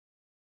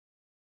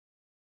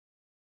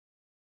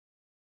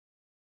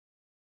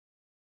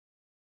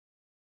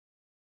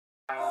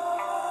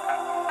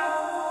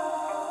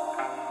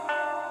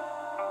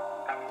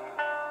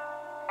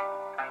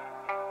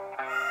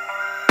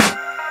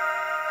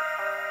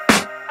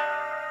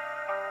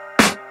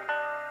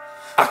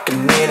I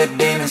can hear the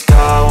demons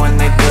call when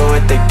they do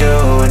what they do.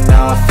 And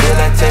now I feel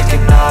like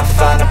taking off,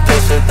 find a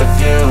place with a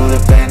view. The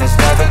pain is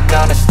never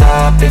gonna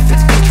stop if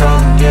it's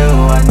controlling you.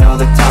 I know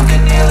that time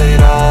can heal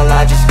it all,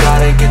 I just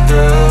gotta get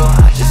through.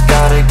 I just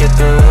gotta get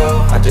through,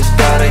 I just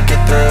gotta get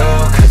through.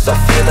 Cause I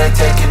feel like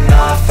taking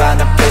off, find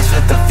a place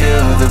with a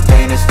view. The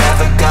pain is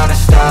never gonna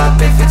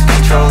stop if it's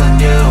controlling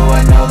you.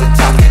 I know that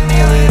time can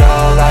heal it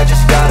all, I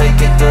just gotta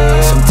get through.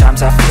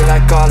 Sometimes I feel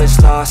like all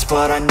is lost,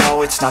 but I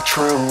know it's not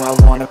true. I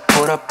wanna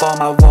put up all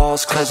my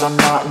walls cause I'm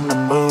not in the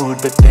mood,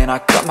 but then I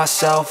cut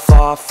myself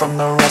off from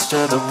the rest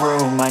of the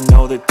room. I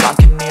know that time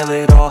can heal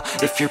it all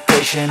if you're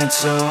patient and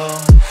soon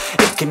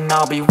it can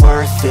all be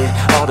worth it,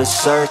 all the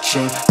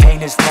searching.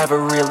 Pain is never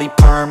really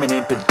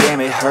permanent, but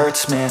damn it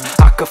hurts, man.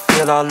 I could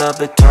feel all of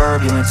the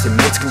turbulence and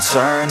it's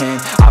concerning.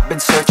 I've been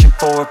searching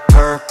for a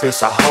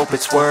purpose, I hope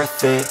it's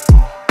worth it.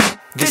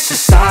 This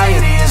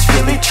society is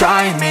really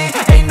trying me.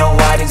 Ain't no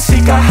hide and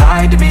seek, I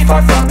hide to be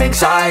far from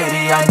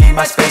anxiety. I need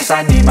my space,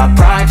 I need my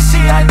privacy.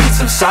 I need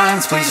some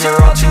silence, please,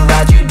 you're all too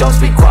loud. You don't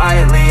speak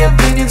quietly,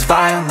 opinions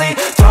violently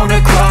thrown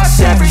across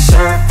every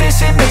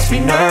surface. It makes me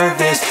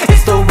nervous,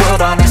 it's the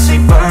world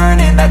honestly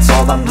burning. That's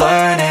all I'm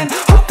learning,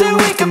 hope that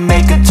we can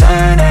make a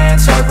turn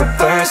and start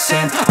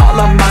reversing. All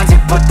our minds,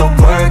 we put the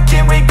work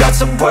in, we got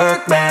some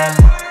work, man.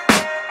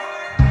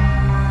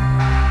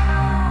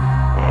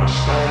 I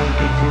started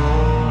to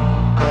do.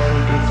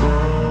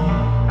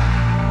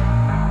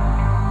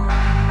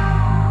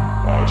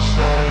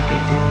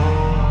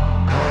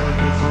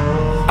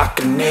 I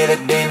can hear the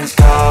demons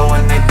call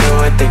when they do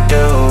what they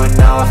do. And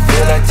now I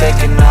feel like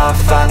taking off,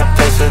 find a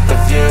place with a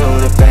view.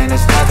 The pain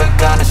is never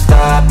gonna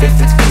stop if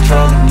it's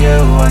controlling you.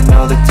 I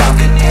know that time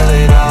can heal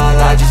it all,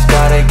 I just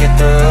gotta get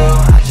through.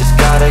 I just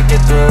gotta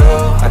get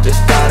through, I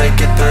just gotta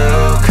get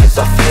through. Cause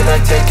I feel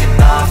like taking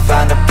off,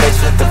 find a place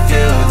with a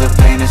view. The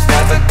pain is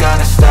never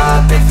gonna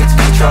stop if it's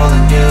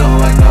controlling you.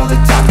 I know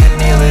that time can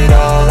heal it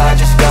all, I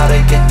just gotta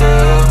get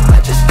through. I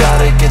just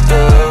gotta get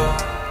through.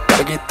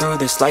 Gotta get through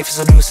this, life is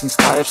a nuisance,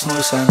 tie up some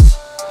loose ends.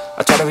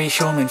 I try to be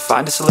human,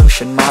 find a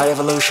solution, my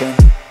evolution.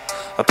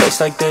 A place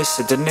like this,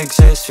 it didn't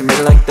exist, we made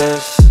it like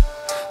this.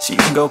 So you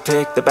can go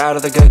pick the bad or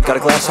the good, got a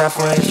glass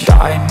halfway.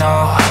 I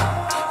know,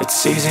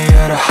 it's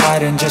easier to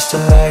hide than just to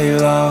lay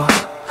low.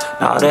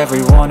 Not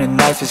everyone in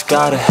life has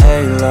got a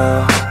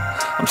halo.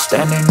 I'm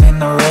standing in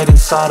the red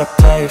inside a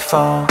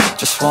payphone,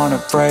 just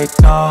wanna break,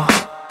 no.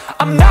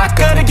 I'm not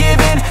gonna give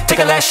in, take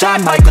a last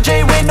shot, Michael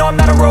J. Win. No, I'm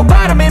not a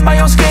robot, I'm in my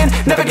own skin.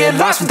 Never get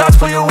lost when thoughts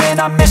pull you in.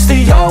 I miss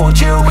the old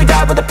you, we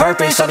died with a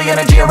purpose. All the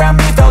energy around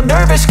me felt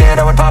nervous, scared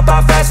I would pop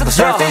out fast to the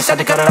surface. Had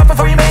to cut it off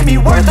before you made me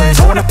worthless.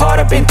 Torn apart,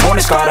 I've been torn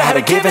and scarred. I had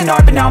a given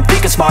art, but now I'm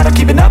thinking smart. I'm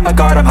keeping up my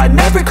guard, I'm hiding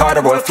every card.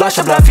 A royal flush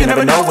of love, you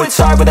never know what's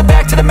hard. With a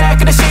back to the mat,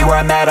 gonna see where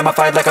I'm at. I'ma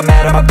fight like I'm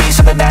mad, I'ma be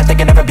something that they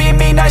can never be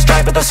me. Nice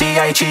try, but they'll see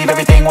I achieve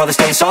everything while they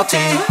stay salty.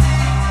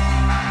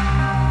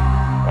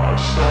 I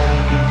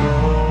started to go.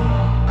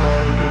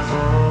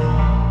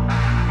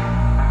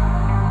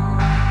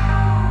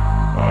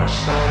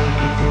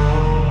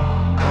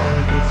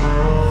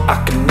 I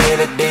can hear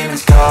the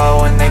demons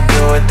call when they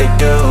do what they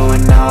do.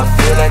 And now I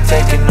feel like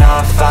taking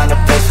off, find a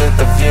place with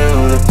a view.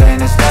 The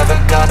pain is never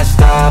gonna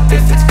stop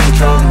if it's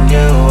controlling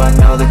you. I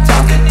know that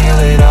time can heal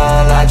it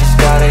all, I just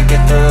gotta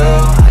get through.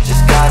 I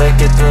just gotta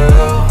get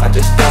through, I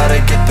just gotta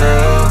get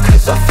through.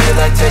 Cause I feel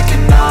like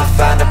taking off,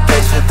 find a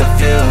place with a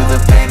view. The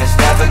pain is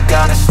never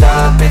gonna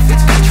stop if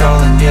it's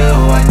controlling you.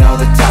 I know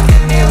that time